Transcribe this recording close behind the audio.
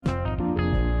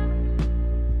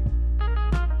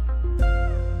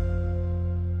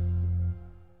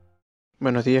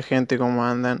Buenos días, gente, ¿cómo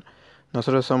andan?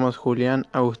 Nosotros somos Julián,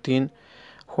 Agustín,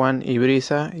 Juan y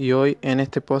Brisa, y hoy en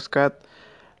este podcast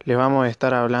les vamos a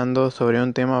estar hablando sobre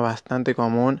un tema bastante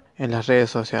común en las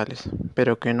redes sociales,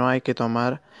 pero que no hay que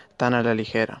tomar tan a la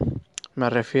ligera. Me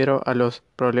refiero a los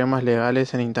problemas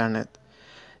legales en Internet.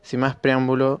 Sin más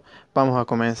preámbulo, vamos a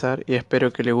comenzar y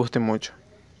espero que les guste mucho.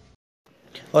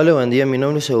 Hola, buen día, mi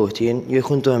nombre es Agustín y hoy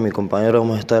junto a mi compañero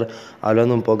vamos a estar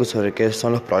hablando un poco sobre qué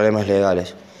son los problemas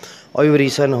legales. Hoy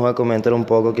Brisa nos va a comentar un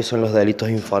poco qué son los delitos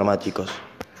informáticos.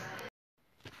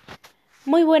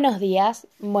 Muy buenos días.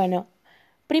 Bueno,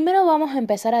 primero vamos a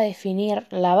empezar a definir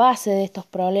la base de estos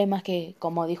problemas que,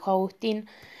 como dijo Agustín,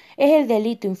 es el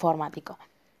delito informático.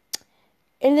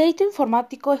 El delito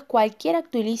informático es cualquier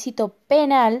acto ilícito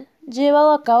penal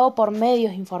llevado a cabo por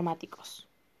medios informáticos.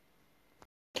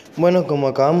 Bueno, como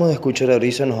acabamos de escuchar a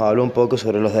Brisa nos habló un poco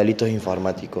sobre los delitos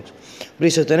informáticos.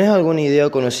 Brisa, ¿tenés alguna idea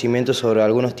o conocimiento sobre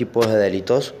algunos tipos de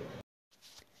delitos?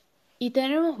 Y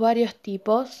tenemos varios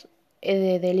tipos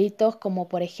de delitos, como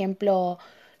por ejemplo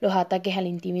los ataques a la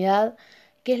intimidad,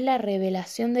 que es la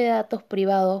revelación de datos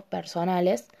privados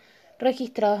personales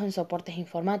registrados en soportes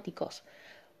informáticos.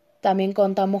 También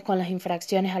contamos con las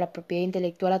infracciones a la propiedad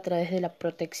intelectual a través de la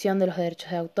protección de los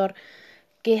derechos de autor,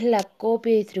 que es la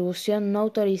copia y distribución no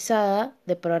autorizada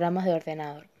de programas de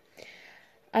ordenador.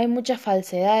 Hay muchas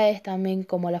falsedades también,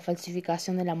 como la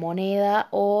falsificación de la moneda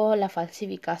o la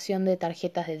falsificación de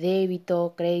tarjetas de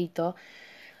débito, crédito.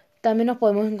 También nos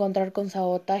podemos encontrar con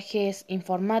sabotajes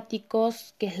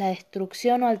informáticos, que es la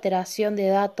destrucción o alteración de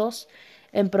datos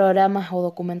en programas o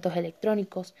documentos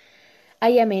electrónicos.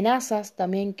 Hay amenazas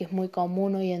también, que es muy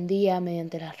común hoy en día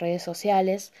mediante las redes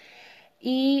sociales.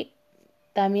 Y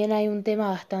también hay un tema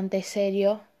bastante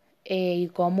serio y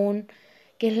común,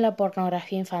 que es la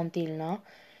pornografía infantil, ¿no?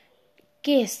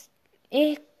 ¿Qué es?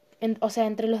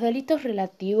 Entre los delitos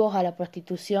relativos a la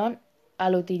prostitución,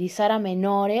 al utilizar a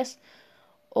menores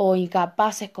o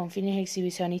incapaces con fines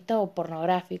exhibicionistas o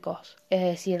pornográficos, es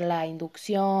decir, la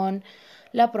inducción,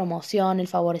 la promoción, el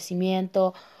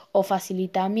favorecimiento o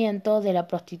facilitamiento de la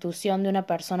prostitución de una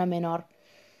persona menor,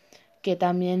 que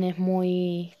también es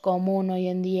muy común hoy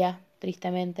en día,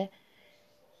 tristemente.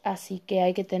 Así que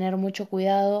hay que tener mucho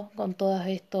cuidado con todos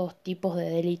estos tipos de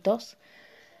delitos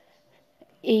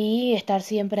y estar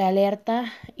siempre alerta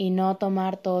y no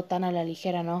tomar todo tan a la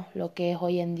ligera, ¿no? Lo que es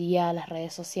hoy en día las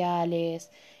redes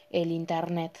sociales, el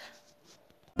internet.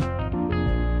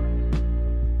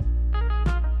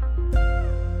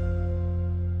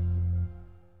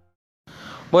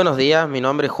 Buenos días, mi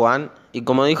nombre es Juan y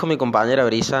como dijo mi compañera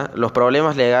Brisa, los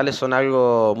problemas legales son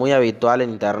algo muy habitual en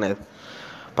Internet.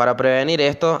 Para prevenir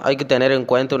esto hay que tener en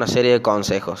cuenta una serie de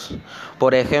consejos.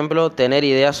 Por ejemplo, tener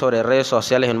ideas sobre redes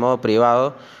sociales en modo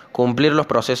privado, cumplir los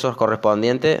procesos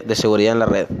correspondientes de seguridad en la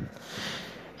red.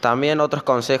 También otros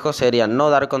consejos serían no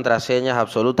dar contraseñas a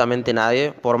absolutamente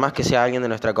nadie, por más que sea alguien de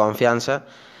nuestra confianza,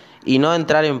 y no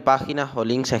entrar en páginas o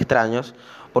links extraños,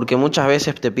 porque muchas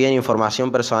veces te piden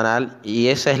información personal y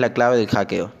esa es la clave del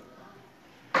hackeo.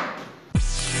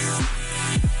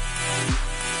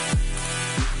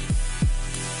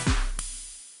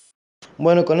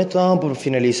 Bueno, con esto damos por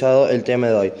finalizado el tema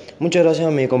de hoy. Muchas gracias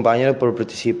a mi compañero por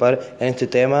participar en este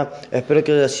tema. Espero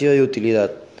que haya sido de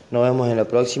utilidad. Nos vemos en la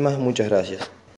próxima. Muchas gracias.